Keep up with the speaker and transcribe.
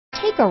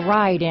Take a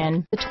ride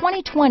in the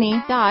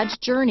 2020 Dodge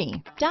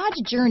Journey.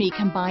 Dodge Journey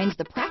combines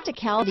the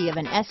practicality of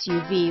an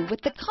SUV with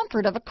the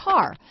comfort of a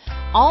car,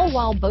 all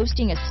while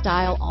boasting a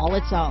style all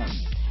its own.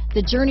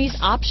 The Journey's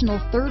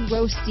optional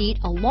third-row seat,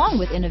 along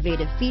with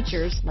innovative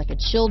features like a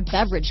chilled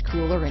beverage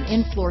cooler and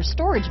in-floor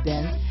storage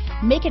bin,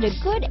 make it a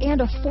good and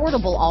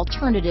affordable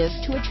alternative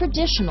to a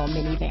traditional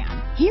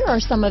minivan. Here are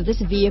some of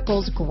this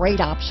vehicle's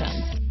great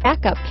options: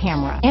 backup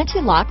camera,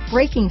 anti-lock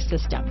braking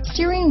system,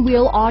 steering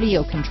wheel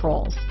audio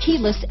controls,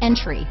 keyless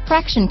entry,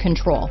 traction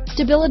control,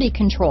 stability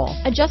control,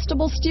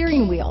 adjustable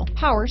steering wheel,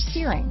 power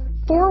steering,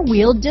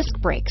 four-wheel disc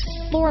brakes,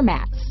 floor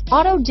mats,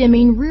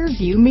 auto-dimming rear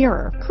view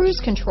mirror, cruise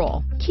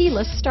control,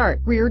 keyless start,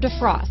 rear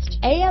defrost,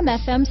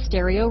 AM/FM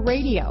stereo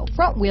radio,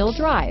 front-wheel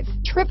drive,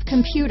 trip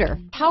computer,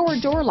 power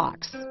door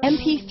locks,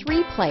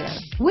 MP3 player.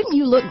 Wouldn't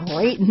you look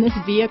great in this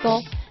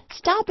vehicle?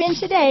 Stop in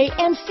today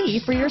and see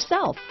for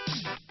yourself.